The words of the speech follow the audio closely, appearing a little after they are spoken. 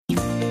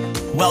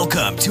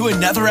Welcome to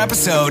another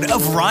episode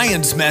of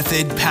Ryan's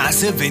Method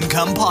Passive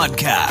Income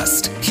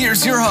Podcast.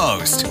 Here's your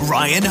host,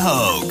 Ryan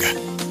Hogue.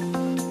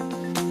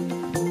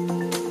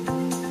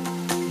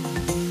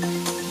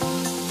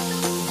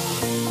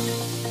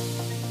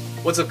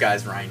 What's up,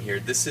 guys? Ryan here.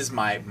 This is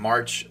my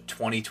March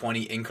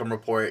 2020 income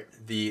report.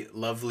 The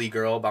lovely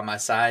girl by my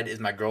side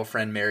is my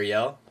girlfriend,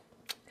 Marielle.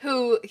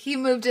 Who he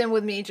moved in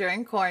with me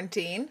during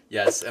quarantine.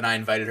 Yes, and I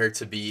invited her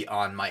to be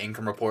on my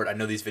income report. I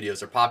know these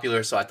videos are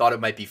popular, so I thought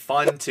it might be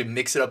fun to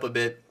mix it up a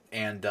bit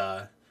and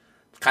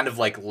kind of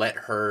like let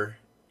her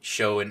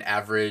show an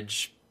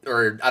average,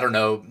 or I don't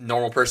know,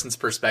 normal person's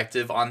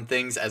perspective on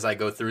things as I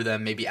go through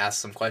them. Maybe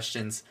ask some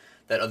questions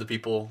that other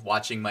people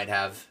watching might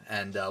have,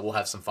 and we'll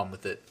have some fun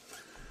with it.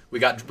 We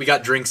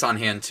got drinks on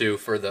hand too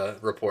for the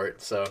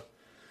report. So,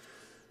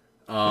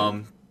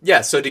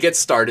 So to get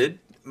started,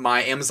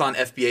 my Amazon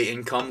FBA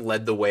income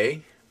led the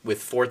way with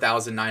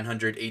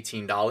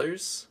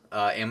 $4,918.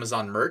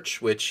 Amazon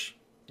merch, which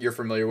you're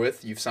familiar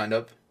with, you've signed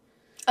up.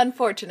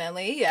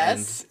 Unfortunately,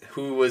 yes. And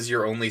who was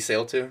your only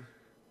sale to?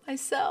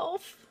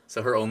 Myself.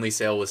 So her only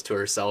sale was to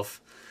herself.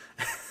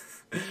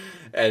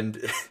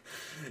 And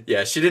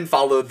yeah, she didn't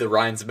follow the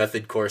Ryan's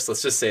Method course.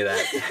 Let's just say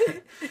that.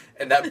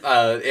 And that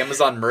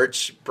Amazon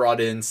merch brought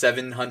in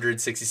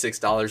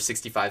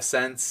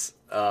 $766.65.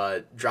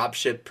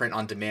 Dropship print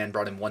on demand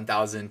brought in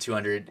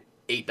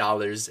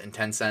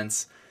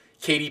 $1,208.10.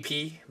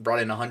 KDP brought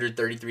in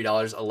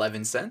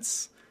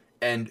 $133.11.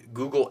 And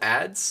Google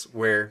Ads,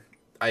 where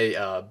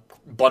I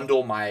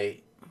bundle my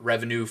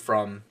revenue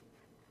from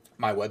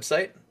my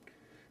website,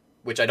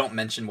 which I don't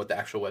mention what the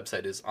actual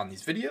website is on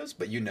these videos,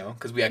 but you know,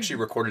 because we actually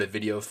recorded a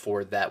video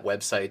for that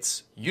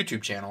website's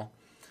YouTube channel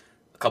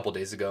a couple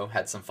days ago.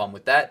 Had some fun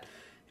with that,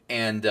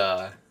 and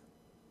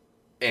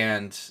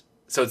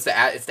so it's the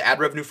ad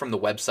revenue from the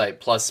website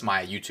plus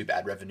my YouTube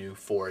ad revenue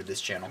for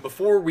this channel.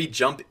 Before we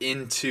jump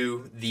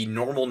into the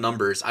normal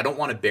numbers, I don't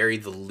want to bury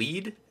the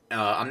lead.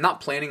 I'm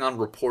not planning on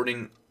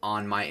reporting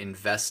on my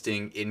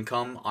investing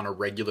income on a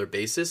regular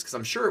basis because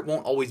I'm sure it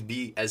won't always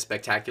be as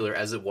spectacular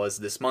as it was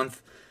this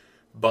month.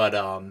 But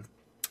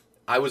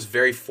I was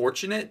very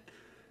fortunate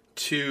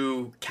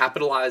to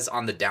capitalize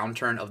on the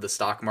downturn of the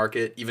stock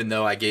market, even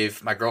though I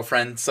gave my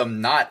girlfriend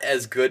some not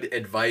as good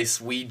advice.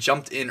 We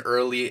jumped in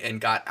early and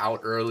got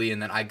out early,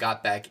 and then I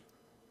got back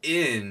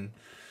in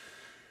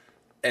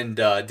and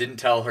didn't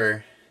tell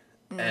her,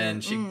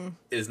 and she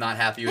is not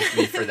happy with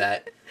me for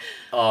that.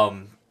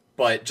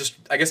 But just,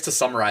 I guess to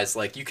summarize,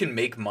 like, you can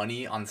make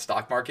money on the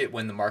stock market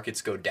when the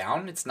markets go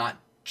down. It's not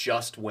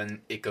just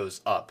when it goes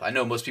up. I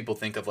know most people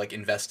think of like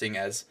investing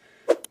as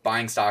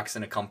buying stocks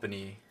in a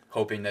company,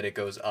 hoping that it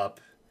goes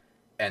up,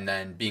 and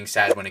then being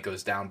sad when it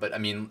goes down. But I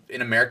mean, in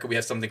America, we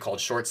have something called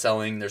short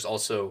selling. There's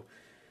also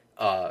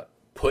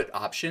put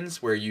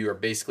options where you are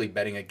basically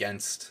betting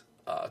against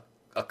a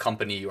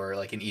company or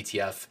like an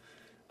ETF,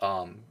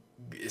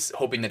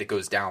 hoping that it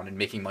goes down and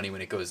making money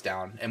when it goes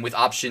down. And with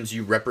options,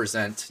 you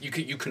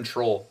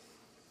control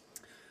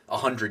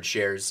 100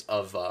 shares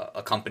of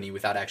a company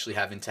without actually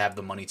having to have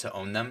the money to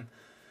own them.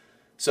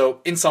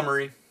 So in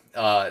summary,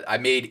 I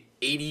made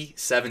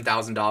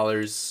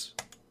 $87,000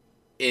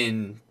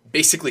 in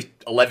basically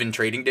 11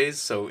 trading days,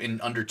 so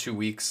in under 2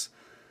 weeks.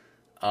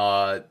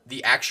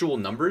 The actual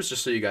numbers,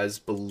 just so you guys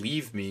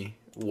believe me,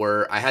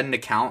 were I had an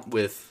account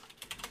with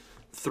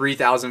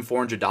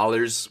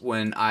 $3,400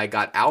 when I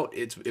got out.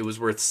 It was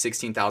worth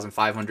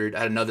 $16,500. I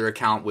had another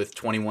account with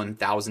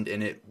 $21,000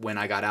 in it. When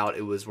I got out,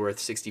 it was worth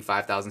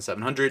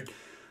 $65,700.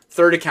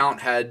 Third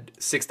account had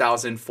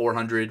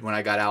 $6,400. When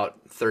I got out,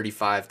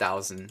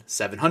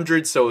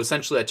 $35,700. So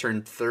essentially, I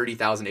turned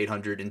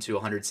 $30,800 into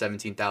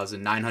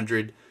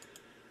 $117,900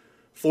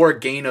 for a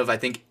gain of, I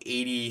think,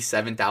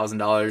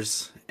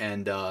 $87,000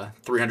 and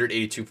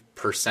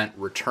 382%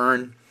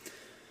 return.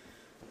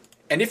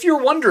 And if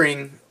you're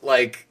wondering,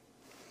 like,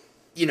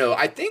 you know,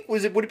 I think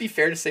would it be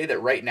fair to say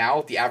that right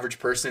now the average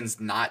person's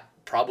not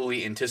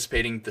probably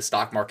anticipating the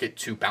stock market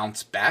to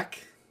bounce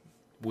back?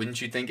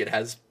 Wouldn't you think it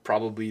has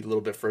probably a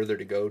little bit further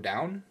to go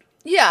down?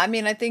 Yeah, I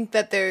mean, I think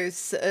that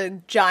there's a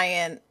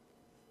giant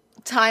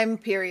time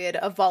period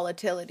of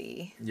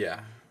volatility. Yeah.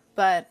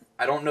 But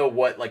I don't know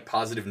what like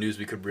positive news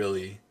we could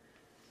really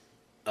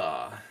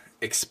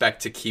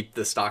expect to keep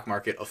the stock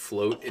market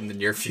afloat in the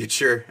near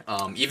future,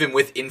 even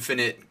with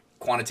infinite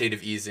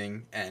quantitative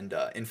easing and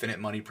infinite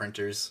money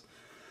printers.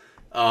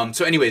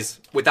 So anyways,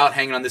 without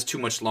hanging on this too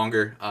much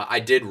longer, I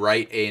did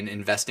write an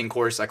investing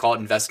course. I call it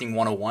Investing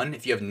 101.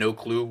 If you have no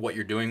clue what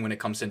you're doing when it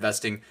comes to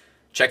investing,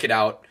 check it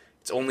out.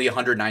 It's only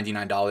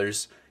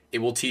 $199. It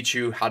will teach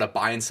you how to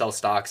buy and sell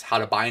stocks, how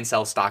to buy and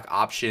sell stock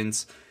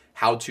options,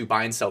 how to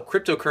buy and sell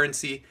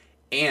cryptocurrency,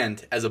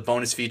 and as a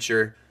bonus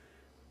feature,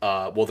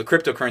 the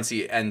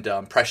cryptocurrency and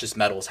precious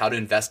metals, how to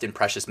invest in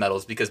precious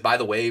metals. Because, by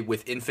the way,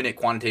 with infinite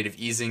quantitative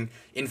easing,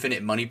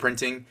 infinite money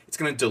printing, it's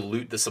going to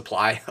dilute the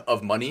supply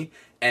of money,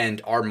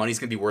 and our money's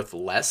going to be worth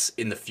less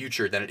in the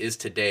future than it is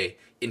today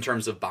in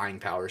terms of buying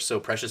power. So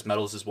precious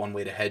metals is one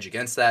way to hedge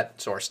against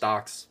that. So are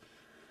stocks.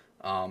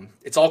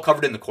 It's all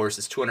covered in the course.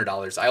 It's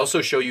 $200. I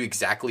also show you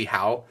exactly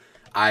how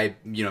I,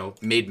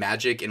 made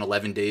magic in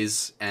 11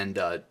 days and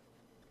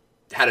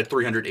had a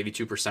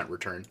 382%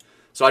 return.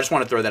 So I just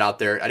want to throw that out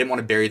there. I didn't want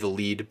to bury the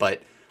lead,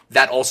 but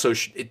that also,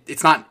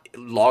 it's not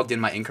logged in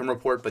my income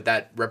report, but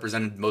that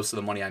represented most of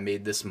the money I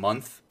made this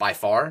month by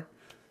far.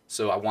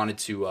 So I wanted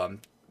to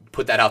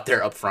put that out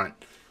there up front.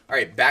 All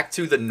right, back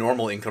to the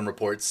normal income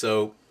report.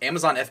 So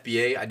Amazon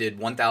FBA, I did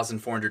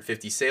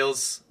 1,450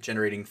 sales,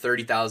 generating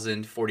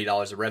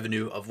 $30,040 of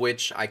revenue, of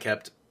which I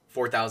kept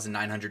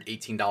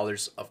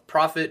 $4,918 of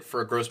profit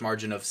for a gross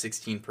margin of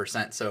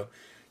 16%. So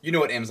you know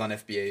what Amazon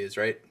FBA is,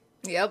 right?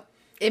 Yep.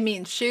 It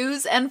means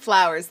shoes and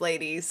flowers,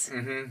 ladies.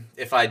 Mm-hmm.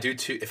 If I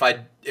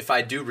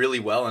do really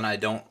well and I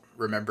don't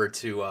remember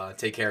to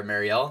take care of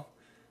Marielle,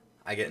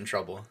 I get in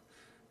trouble.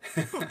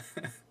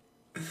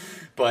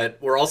 But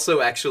we're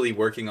also actually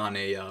working on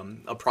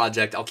a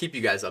project. I'll keep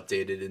you guys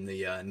updated in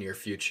the near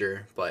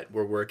future, but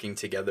we're working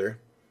together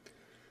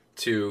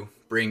to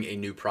bring a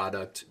new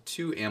product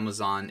to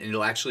Amazon, and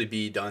it'll actually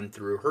be done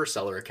through her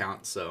seller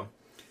account. So,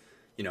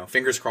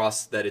 fingers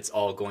crossed that it's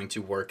all going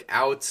to work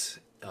out.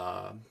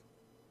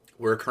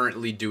 We're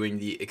currently doing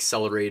the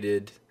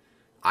accelerated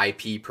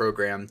IP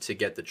program to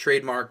get the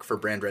trademark for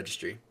brand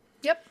registry.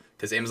 Yep.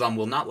 Because Amazon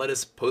will not let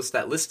us post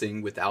that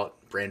listing without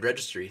brand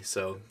registry.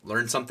 So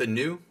learn something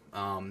new.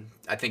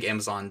 I think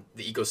Amazon,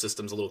 the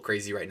ecosystem's a little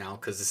crazy right now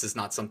because this is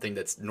not something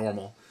that's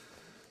normal.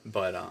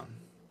 But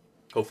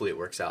hopefully it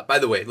works out. By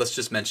the way, let's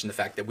just mention the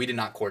fact that we did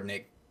not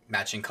coordinate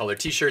matching color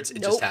t-shirts.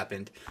 It just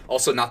happened.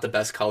 Also not the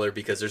best color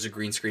because there's a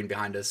green screen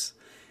behind us.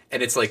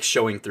 And it's like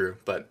showing through.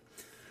 But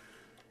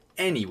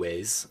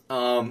anyways,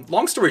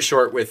 long story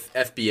short with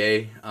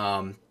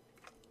FBA,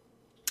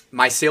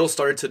 my sales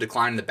started to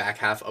decline in the back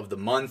half of the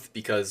month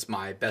because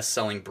my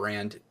best-selling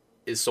brand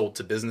is sold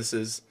to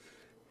businesses,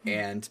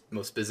 and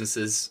most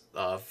businesses'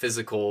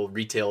 physical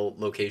retail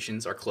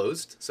locations are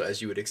closed. So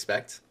as you would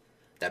expect,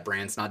 that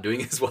brand's not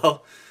doing as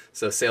well.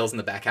 So sales in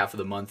the back half of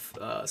the month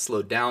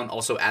slowed down.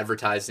 Also,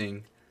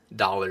 advertising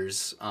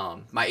dollars.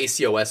 My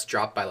ACOS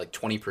dropped by like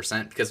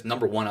 20% because,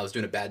 number one, I was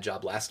doing a bad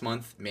job last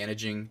month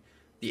managing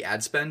the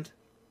ad spend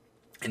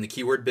and the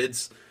keyword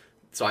bids.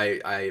 So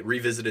I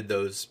revisited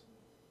those,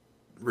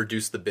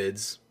 reduced the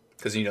bids,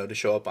 because, to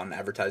show up on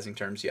advertising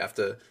terms, you have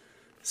to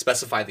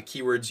specify the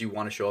keywords you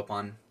want to show up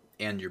on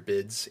and your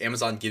bids.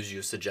 Amazon gives you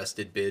a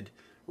suggested bid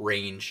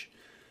range.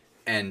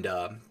 And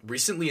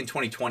recently in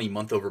 2020,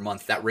 month over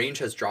month, that range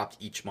has dropped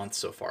each month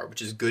so far,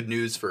 which is good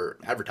news for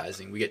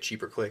advertising. We get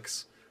cheaper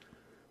clicks.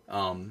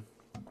 But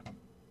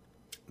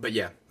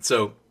yeah,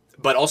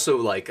 but also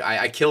like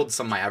I killed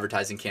some of my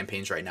advertising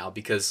campaigns right now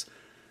because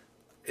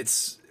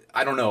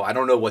I don't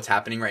know what's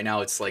happening right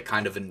now. It's like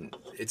kind of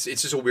it's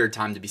just a weird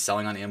time to be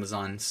selling on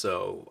Amazon.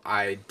 So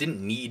I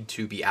didn't need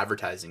to be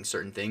advertising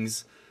certain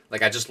things.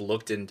 Like I just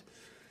looked and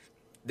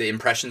the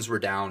impressions were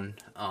down.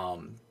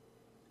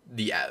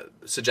 The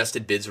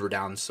suggested bids were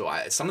down. So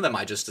some of them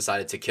I just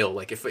decided to kill.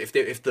 Like if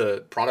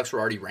the products were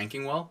already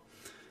ranking well,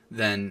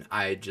 then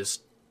I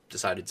just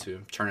decided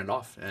to turn it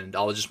off and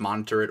I'll just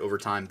monitor it over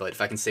time. But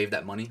if I can save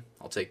that money,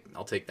 I'll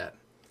take that.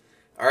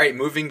 All right,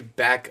 moving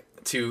back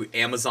to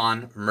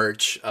Amazon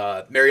merch.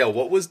 Marielle,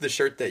 what was the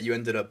shirt that you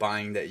ended up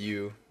buying that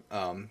you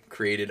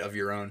created of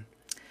your own?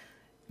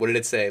 What did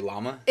it say,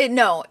 llama?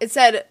 It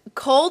said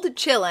cold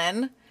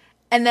chillin',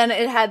 and then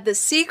it had the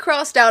C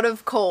crossed out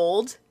of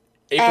cold.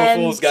 April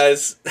Fools,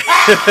 guys.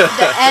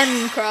 The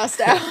N crossed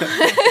out.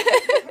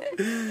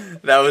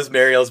 That was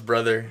Marielle's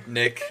brother,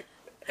 Nick.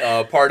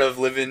 Part of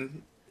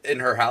living in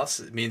her house,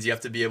 it means you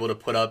have to be able to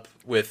put up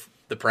with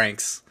the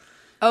pranks.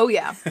 Oh,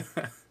 yeah.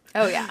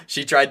 Oh, yeah.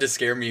 She tried to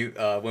scare me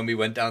when we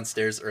went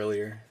downstairs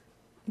earlier.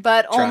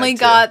 But only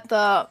got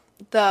the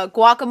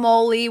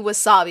guacamole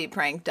wasabi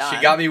prank done.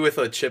 She got me with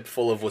a chip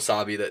full of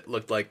wasabi that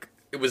looked like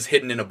it was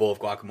hidden in a bowl of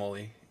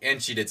guacamole.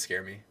 And she did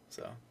scare me,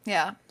 so.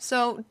 Yeah.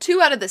 So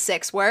 2 out of the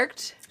 6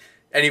 worked.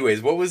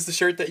 Anyways, what was the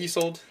shirt that you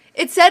sold?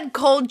 It said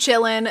cold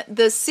chillin'.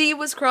 The C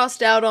was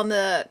crossed out on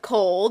the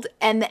cold,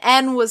 and the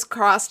N was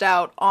crossed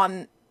out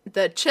on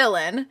the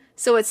chillin'.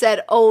 So it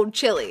said old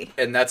chili.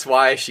 And that's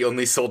why she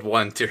only sold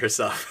one to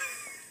herself.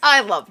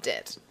 I loved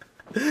it.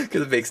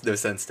 Because it makes no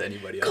sense to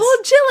anybody else. Cold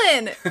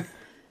chillin'!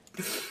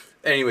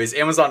 Anyways,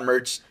 Amazon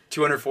merch,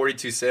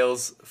 242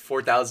 sales,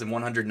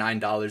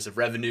 $4,109 of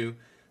revenue,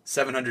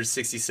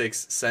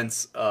 766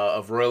 cents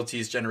of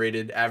royalties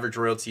generated, average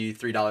royalty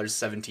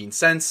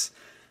 $3.17.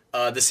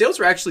 The sales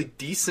were actually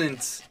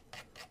decent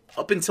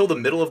up until the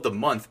middle of the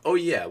month. Oh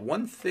yeah,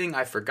 one thing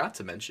I forgot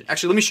to mention.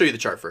 Actually, let me show you the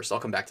chart first. I'll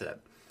come back to that.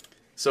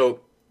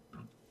 So,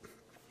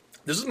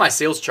 this is my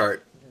sales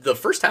chart. The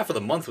first half of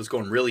the month was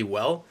going really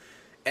well,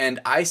 and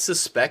I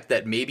suspect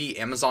that maybe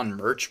Amazon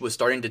merch was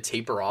starting to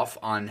taper off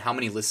on how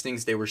many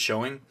listings they were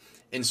showing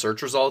in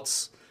search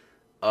results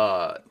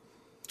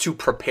to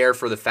prepare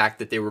for the fact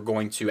that they were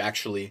going to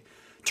actually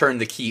turn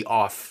the key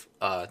off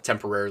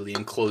temporarily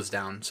and close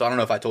down. So I don't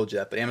know if I told you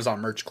that, but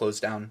Amazon merch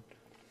closed down.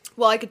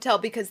 Well, I could tell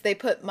because they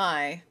put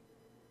my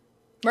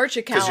merch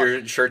account... Because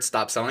your shirt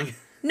stopped selling?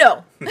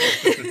 No.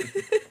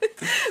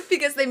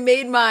 Because they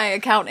made my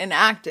account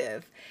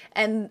inactive.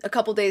 and a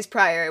couple days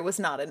prior it was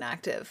not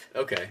inactive.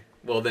 Okay.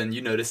 Well, then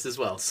you noticed as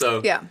well.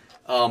 So Yeah.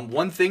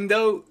 One thing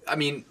though, I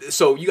mean,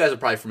 so you guys are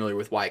probably familiar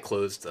with why it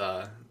closed,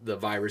 the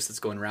virus that's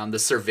going around, the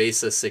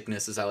cerveza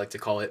sickness, as I like to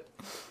call it.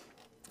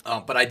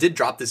 But I did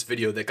drop this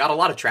video that got a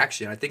lot of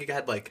traction. I think it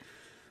had like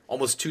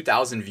almost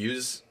 2,000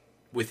 views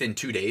within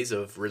 2 days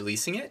of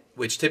releasing it,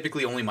 which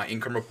typically only my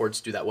income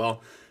reports do that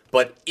well.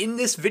 But in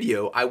this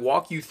video, I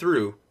walk you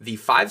through the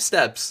 5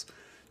 steps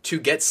to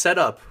get set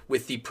up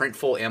with the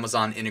Printful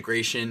Amazon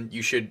integration.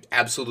 You should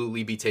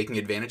absolutely be taking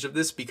advantage of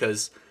this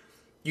because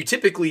you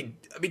typically,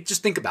 I mean,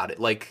 just think about it.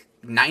 Like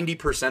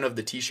 90% of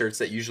the t-shirts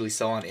that usually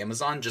sell on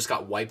Amazon just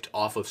got wiped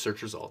off of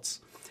search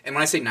results. And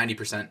when I say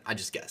 90%, I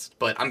just guessed.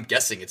 But I'm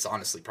guessing it's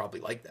honestly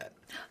probably like that.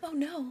 Oh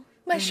no,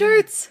 my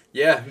shirts.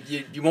 Yeah,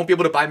 you won't be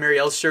able to buy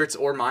Marielle's shirts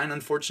or mine,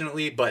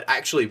 unfortunately. But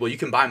actually, well, you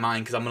can buy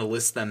mine because I'm going to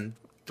list them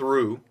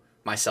through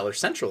my Seller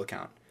Central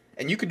account.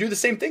 And you could do the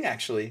same thing,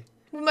 actually.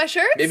 With my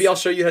shirts? Maybe I'll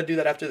show you how to do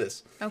that after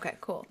this. Okay,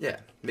 cool. Yeah,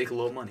 make a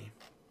little money.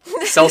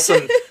 Sell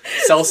some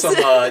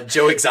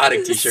Joe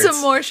Exotic t-shirts.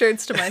 Some more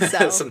shirts to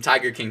myself. Some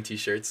Tiger King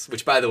t-shirts,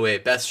 which, by the way,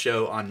 best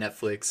show on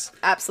Netflix.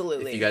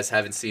 Absolutely. If you guys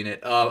haven't seen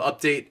it.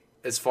 Update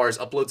as far as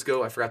uploads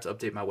go. I forgot to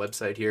update my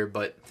website here,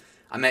 but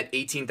I'm at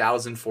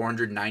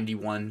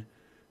 18,491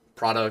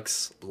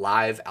 products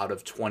live out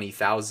of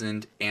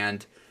 20,000.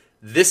 And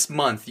this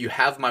month, you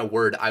have my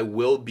word, I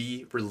will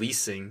be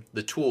releasing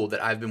the tool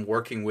that I've been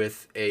working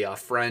with a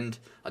friend,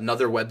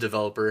 another web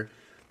developer,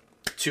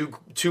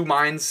 two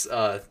minds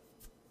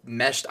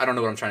meshed. I don't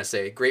know what I'm trying to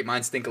say. Great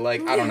minds think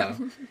alike. I don't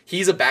know.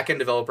 He's a back-end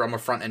developer. I'm a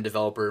front-end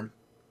developer.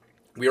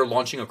 We are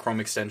launching a Chrome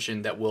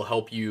extension that will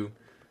help you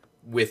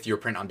with your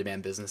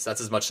print-on-demand business.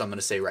 That's as much as I'm going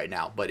to say right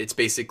now, but it's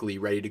basically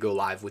ready to go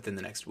live within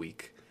the next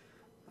week.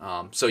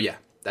 So yeah,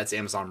 that's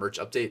Amazon merch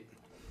update.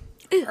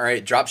 All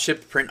right,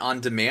 dropship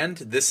print-on-demand.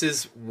 This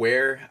is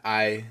where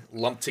I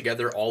lump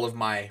together all of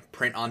my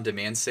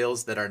print-on-demand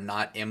sales that are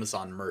not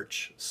Amazon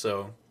merch.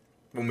 So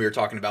when we were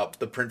talking about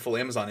the Printful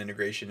Amazon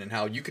integration and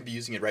how you could be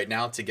using it right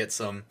now to get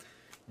some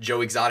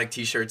Joe Exotic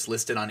t-shirts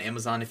listed on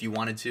Amazon if you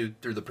wanted to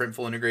through the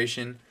Printful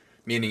integration,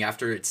 meaning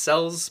after it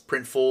sells,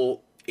 Printful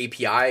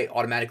API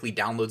automatically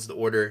downloads the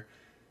order.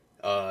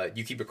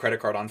 You keep a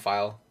credit card on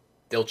file.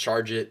 They'll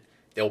charge it.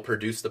 They'll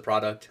produce the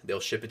product. They'll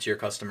ship it to your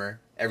customer.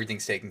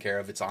 Everything's taken care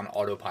of. It's on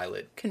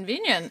autopilot.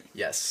 Convenient.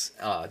 Yes.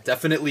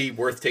 Definitely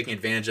worth taking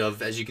advantage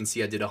of. As you can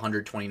see, I did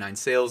 129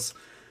 sales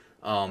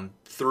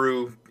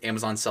through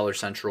Amazon Seller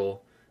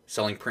Central,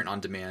 selling print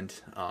on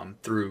demand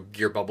through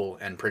GearBubble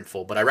and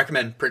Printful. But I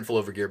recommend Printful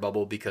over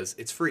GearBubble because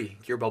it's free.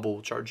 GearBubble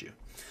will charge you.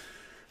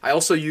 I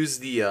also use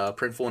the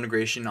Printful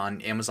integration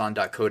on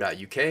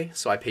Amazon.co.uk,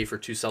 so I pay for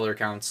 2 seller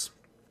accounts.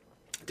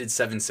 Did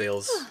 7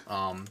 sales.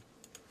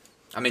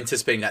 I'm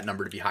anticipating that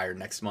number to be higher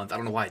next month. I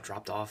don't know why it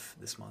dropped off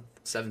this month.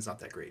 7's not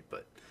that great,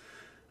 but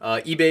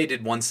eBay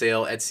did 1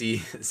 sale,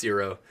 Etsy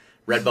 0,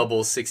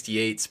 Redbubble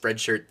 68,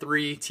 Spreadshirt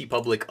 3,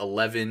 TeePublic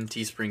 11,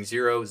 Teespring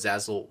 0,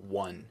 Zazzle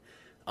 1.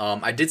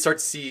 I did start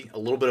to see a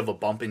little bit of a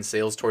bump in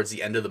sales towards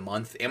the end of the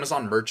month.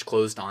 Amazon merch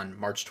closed on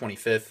March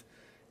 25th.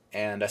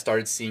 And I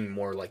started seeing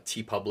more like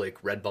TeePublic,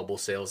 Redbubble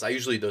sales.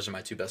 Those are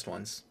my 2 best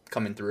ones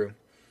coming through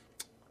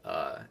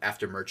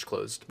after merch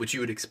closed, which you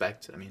would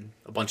expect. I mean,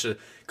 a bunch of,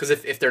 because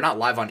if they're not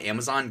live on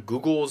Amazon,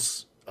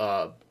 Google's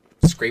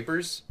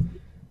scrapers,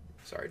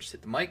 sorry, I just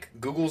hit the mic.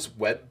 Google's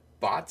web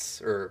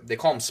bots, or they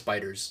call them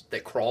spiders,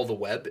 that crawl the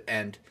web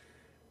and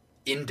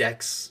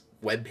index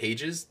web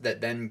pages that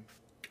then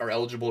are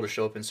eligible to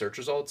show up in search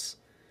results.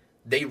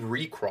 They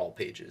recrawl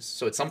pages.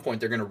 So at some point,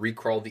 they're going to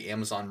recrawl the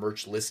Amazon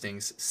merch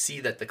listings, see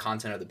that the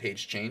content of the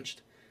page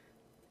changed,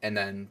 and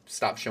then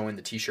stop showing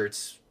the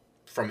t-shirts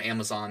from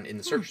Amazon in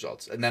the search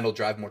results. And then it'll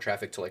drive more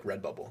traffic to like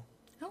Redbubble.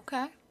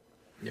 Okay.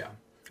 Yeah.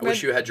 I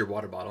wish you had your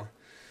water bottle.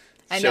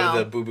 I Show know.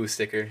 the boo-boo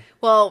sticker.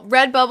 Well,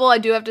 Redbubble, I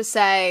do have to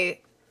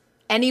say,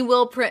 any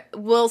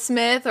Will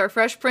Smith or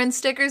Fresh Prince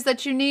stickers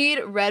that you need,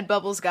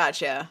 Redbubble's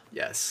gotcha.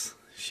 Yes.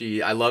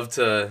 I love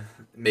to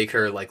make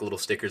her like little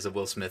stickers of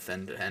Will Smith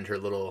and her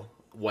little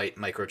white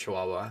micro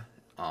chihuahua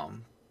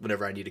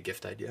whenever I need a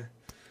gift idea.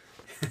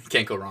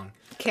 Can't go wrong.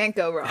 Can't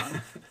go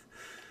wrong.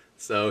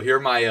 So here are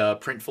my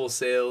Printful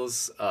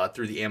sales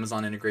through the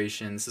Amazon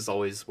integration. This is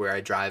always where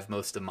I drive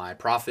most of my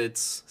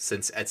profits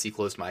since Etsy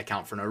closed my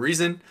account for no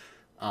reason.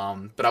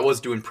 But I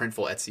was doing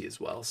Printful Etsy as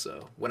well.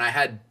 So when I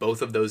had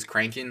both of those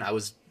cranking, I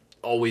was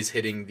always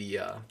hitting the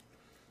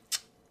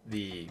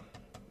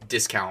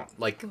discount.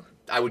 Like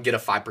I would get a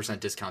 5%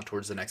 discount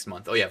towards the next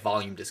month. Oh yeah,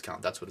 volume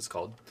discount. That's what it's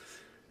called.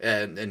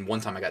 And one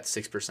time I got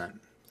 6%.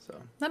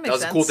 So that was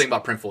sense. a cool thing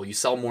about Printful. You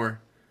sell more,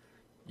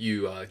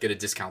 you get a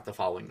discount the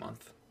following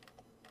month.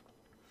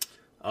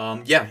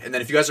 Yeah, and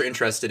then if you guys are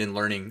interested in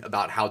learning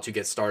about how to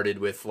get started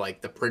with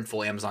like the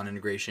Printful Amazon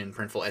integration,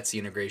 Printful Etsy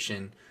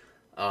integration,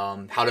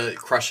 how to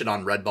crush it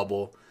on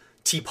Redbubble,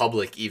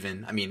 TeePublic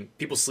even. I mean,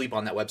 people sleep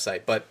on that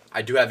website, but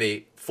I do have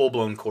a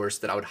full-blown course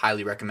that I would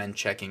highly recommend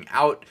checking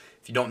out.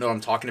 If you don't know what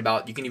I'm talking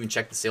about, you can even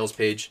check the sales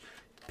page,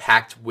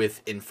 packed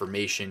with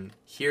information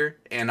here,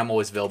 and I'm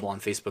always available on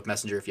Facebook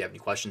Messenger if you have any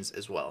questions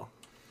as well.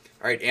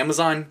 All right,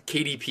 Amazon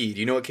KDP. Do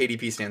you know what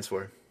KDP stands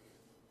for?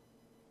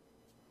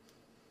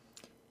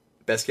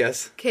 Best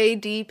guess?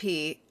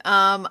 KDP.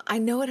 I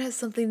know it has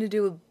something to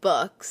do with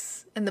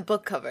books and the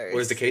book covers.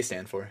 What does the K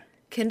stand for?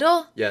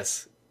 Kindle?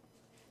 Yes.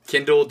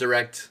 Kindle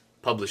Direct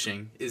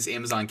Publishing is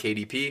Amazon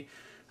KDP.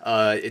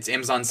 It's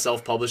Amazon's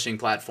self-publishing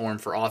platform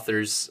for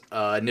authors.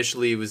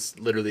 Initially, it was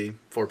literally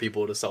for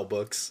people to sell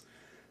books.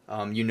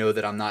 You know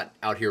that I'm not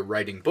out here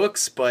writing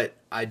books, but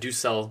I do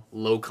sell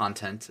low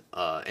content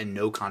and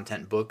no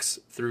content books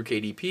through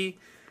KDP,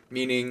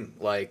 meaning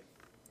like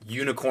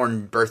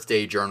unicorn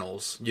birthday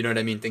journals. You know what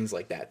I mean? Things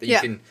like that you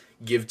can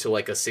give to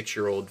like a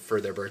 6-year-old for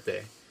their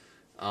birthday.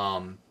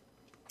 Now,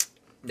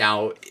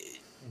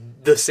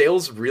 the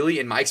sales really,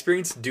 in my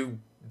experience, do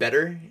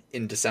better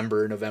in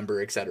December,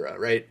 November, etc.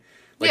 Right?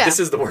 Like this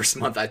is the worst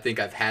month I think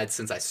I've had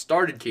since I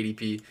started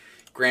KDP.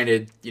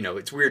 Granted,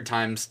 it's weird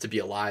times to be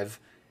alive.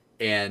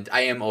 And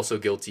I am also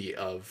guilty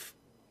of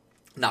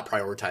not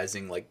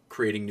prioritizing, like,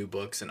 creating new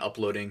books and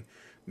uploading,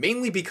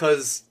 mainly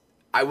because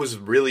I was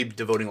really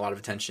devoting a lot of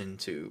attention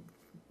to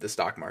the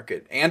stock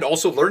market and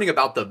also learning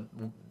about the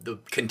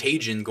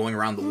contagion going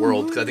around the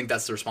world, because I think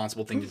that's the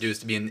responsible thing to do, is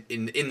to be in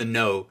the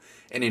know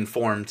and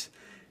informed.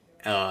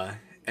 And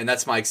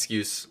that's my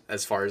excuse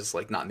as far as,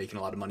 like, not making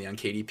a lot of money on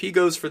KDP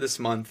goes for this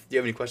month. Do you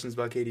have any questions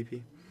about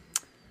KDP?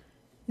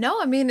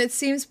 No, I mean, it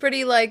seems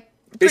pretty, like,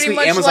 basically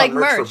pretty much Amazon like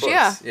merch merch. for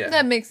books. Yeah.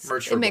 That makes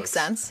Merch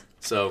sense.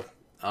 So,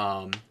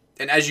 and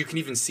as you can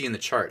even see in the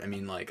chart, I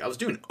mean, like, I was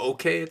doing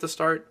okay at the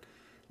start.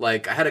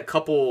 Like, I had a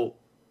couple.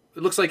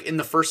 It looks like in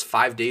the first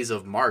 5 days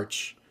of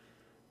March,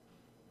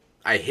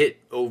 I hit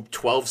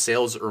 12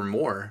 sales or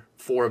more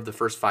 4 of the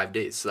first 5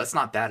 days. So that's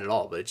not bad at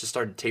all. But it just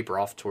started to taper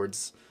off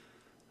towards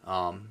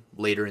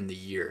later in the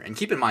year. And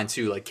keep in mind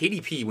too, like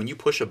KDP, when you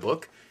push a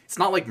book, it's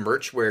not like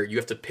merch where you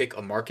have to pick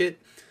a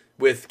market.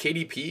 With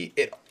KDP,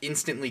 it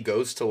instantly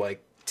goes to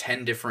like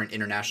 10 different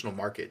international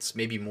markets,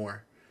 maybe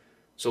more.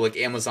 So like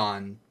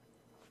Amazon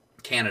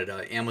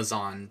Canada,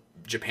 Amazon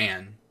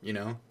Japan,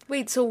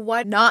 Wait, so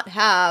why not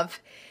have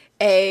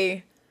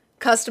a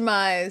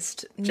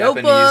customized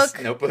Japanese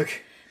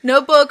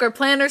notebook or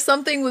plan or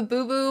something with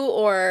Boo Boo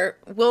or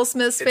Will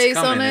Smith's face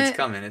on it? It's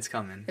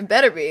coming. It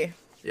better be.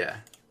 Yeah.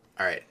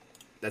 All right.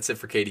 That's it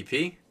for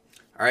KDP.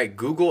 All right,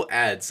 Google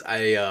Ads.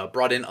 I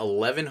brought in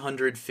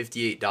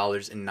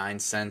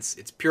 $1,158.09.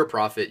 It's pure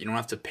profit. You don't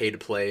have to pay to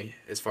play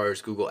as far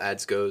as Google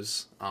Ads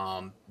goes.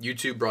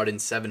 YouTube brought in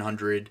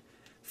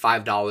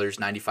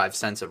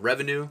 $705.95 of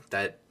revenue.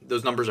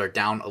 Those numbers are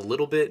down a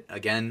little bit.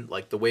 Again,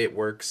 like the way it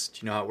works. Do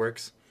you know how it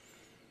works?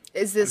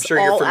 Is this I'm sure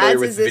all you're familiar ads?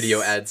 with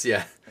video ads.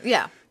 Yeah.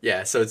 Yeah.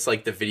 Yeah, so it's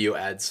like the video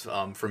ads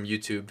from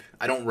YouTube.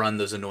 I don't run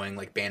those annoying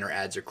like banner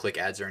ads or click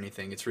ads or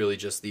anything. It's really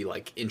just the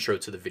like intro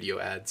to the video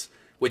ads,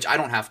 which I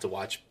don't have to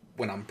watch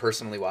when I'm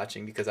personally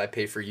watching because I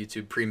pay for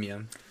YouTube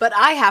Premium. But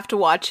I have to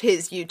watch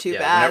his YouTube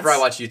ads. Whenever I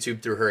watch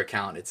YouTube through her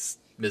account, it's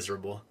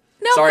miserable.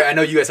 No, Sorry, I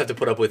know you guys have to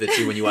put up with it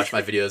too when you watch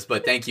my videos,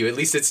 but thank you. At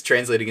least it's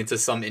translating into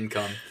some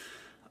income.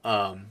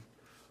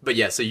 But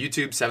yeah, so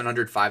YouTube,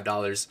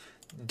 $705.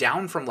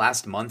 Down from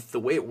last month. The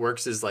way it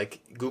works is like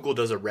Google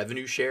does a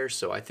revenue share,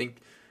 so I think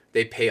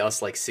they pay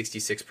us like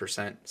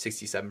 66%,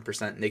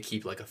 67%, and they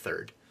keep like a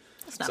third.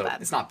 That's not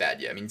bad. It's not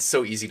bad, yeah. I mean, it's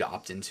so easy to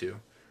opt into.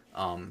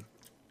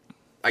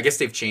 I guess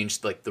they've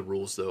changed like the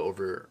rules though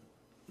over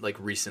like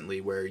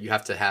recently, where you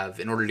have to have,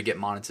 in order to get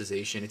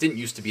monetization. It didn't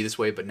used to be this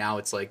way, but now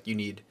it's like you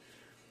need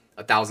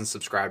 1,000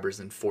 subscribers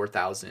and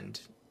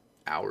 4,000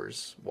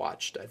 hours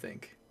watched, I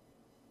think.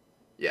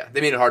 Yeah, they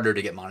made it harder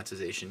to get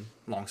monetization.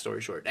 Long story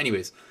short.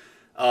 Anyways,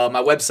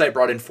 my website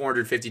brought in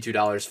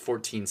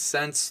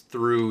 $452.14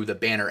 through the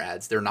banner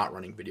ads. They're not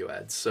running video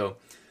ads. So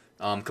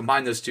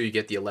combine those two, you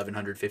get the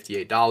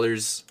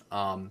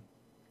 $1,158.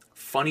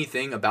 Funny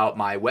thing about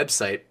my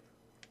website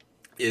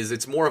is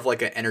it's more of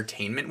like an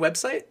entertainment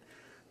website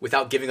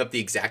without giving up the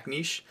exact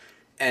niche.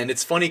 And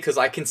it's funny because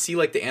I can see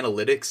like the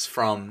analytics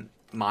from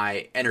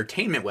my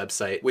entertainment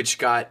website, which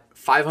got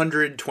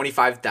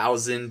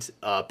 525,000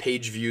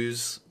 page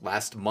views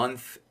last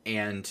month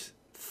and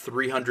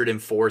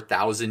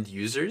 304,000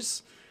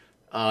 users.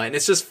 And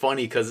it's just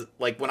funny because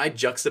like when I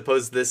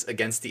juxtapose this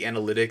against the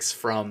analytics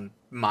from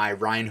my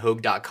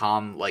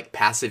RyanHogue.com like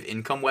passive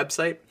income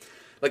website,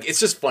 like it's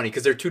just funny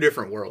because they're two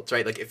different worlds,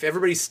 right? Like if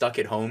everybody's stuck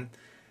at home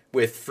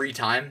with free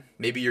time,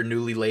 maybe you're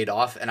newly laid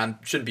off, and I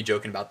shouldn't be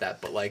joking about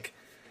that, but like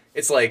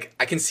it's like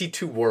I can see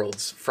two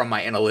worlds from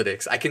my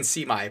analytics. I can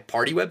see my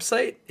party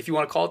website, if you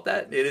want to call it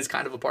that. It is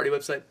kind of a party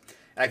website.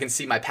 And I can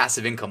see my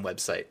passive income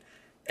website.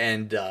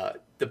 And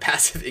the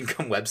passive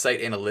income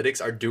website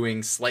analytics are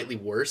doing slightly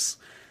worse.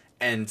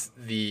 And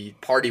the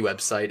party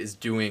website is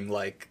doing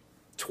like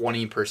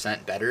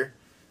 20% better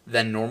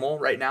than normal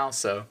right now.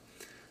 So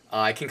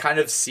I can kind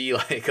of see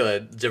like a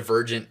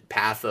divergent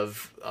path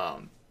of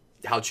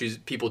how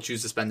people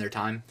choose to spend their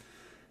time.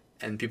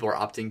 And people are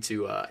opting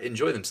to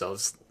enjoy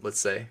themselves, let's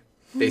say,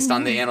 based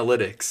on the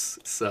analytics.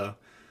 So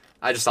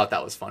I just thought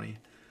that was funny.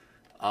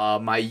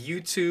 My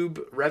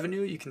YouTube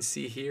revenue, you can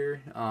see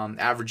here,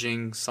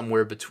 averaging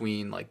somewhere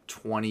between like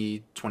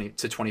 $20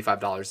 to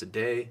 $25 a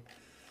day.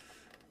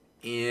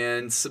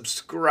 And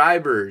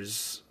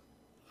subscribers,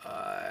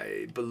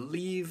 I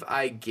believe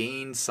I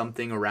gained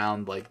something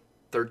around like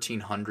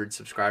 1,300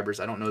 subscribers.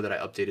 I don't know that I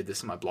updated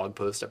this in my blog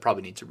post. I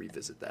probably need to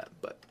revisit that,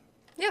 but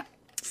Yeah.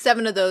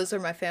 7 of those are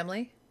my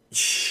family.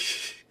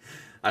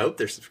 I hope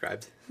they're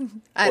subscribed.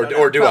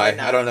 Or do I?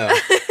 I don't know.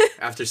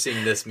 After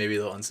seeing this, maybe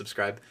they'll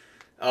unsubscribe.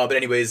 But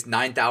anyways,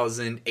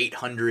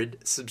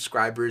 9,800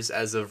 subscribers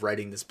as of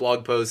writing this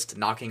blog post,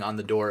 knocking on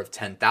the door of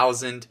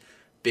 10,000.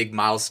 Big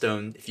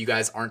milestone. If you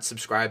guys aren't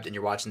subscribed and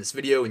you're watching this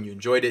video and you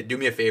enjoyed it, do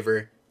me a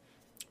favor.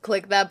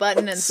 Click that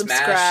button and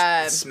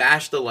subscribe.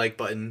 Smash the like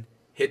button.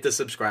 Hit the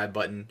subscribe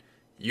button.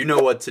 You know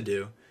what to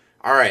do.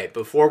 All right,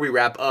 before we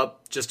wrap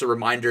up, just a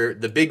reminder,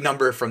 the big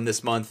number from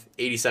this month,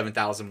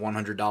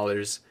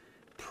 $87,100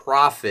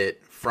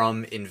 profit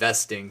from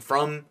investing,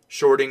 from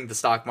shorting the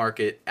stock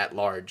market at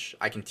large.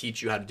 I can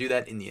teach you how to do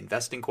that in the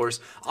investing course.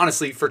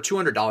 Honestly, for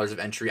 $200 of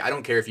entry, I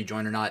don't care if you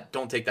join or not.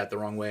 Don't take that the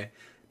wrong way.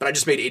 But I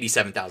just made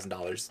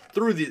 $87,000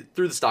 through the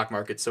stock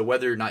market. So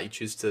whether or not you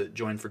choose to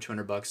join for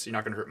 $200, you're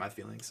not going to hurt my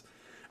feelings.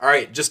 All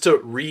right, just to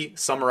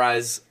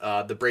re-summarize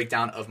the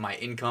breakdown of my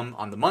income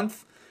on the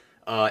month.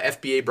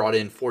 FBA brought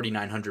in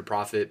 $4,900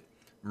 profit.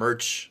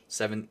 Merch,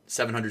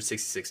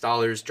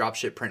 $766.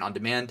 Dropship print on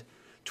demand,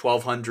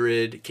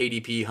 $1,200.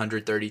 KDP,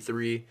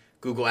 $133.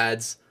 Google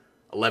Ads,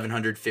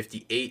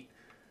 $1,158.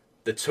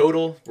 The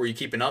total, were you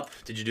keeping up?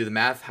 Did you do the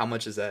math? How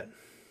much is that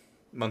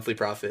monthly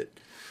profit?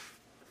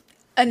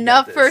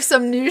 Enough for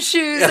some new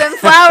shoes and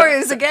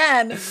flowers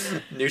again.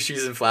 New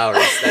shoes and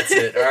flowers. That's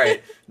it. All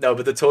right. No,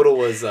 but the total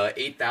was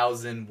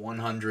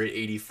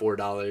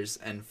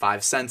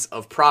 $8,184.05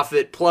 of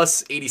profit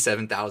plus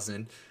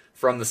 $87,000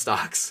 from the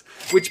stocks.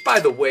 Which, by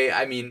the way,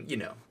 I mean, you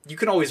know, you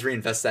can always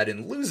reinvest that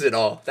and lose it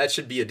all. That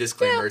should be a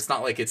disclaimer. Yeah. It's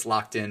not like it's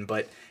locked in.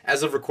 But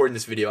as of recording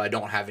this video, I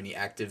don't have any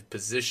active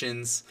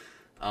positions.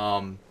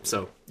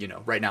 So, you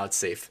know, right now it's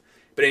safe.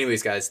 But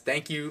anyways, guys,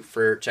 thank you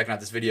for checking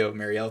out this video.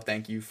 Marielle,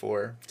 thank you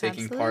for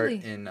taking part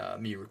in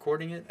me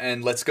recording it.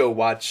 And let's go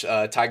watch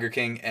Tiger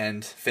King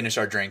and finish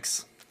our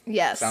drinks.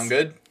 Yes. Sound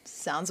good?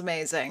 Sounds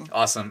amazing.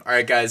 Awesome. All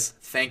right, guys,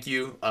 thank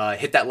you.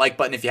 Hit that like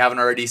button if you haven't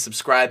already.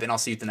 Subscribe, and I'll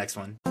see you at the next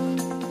one.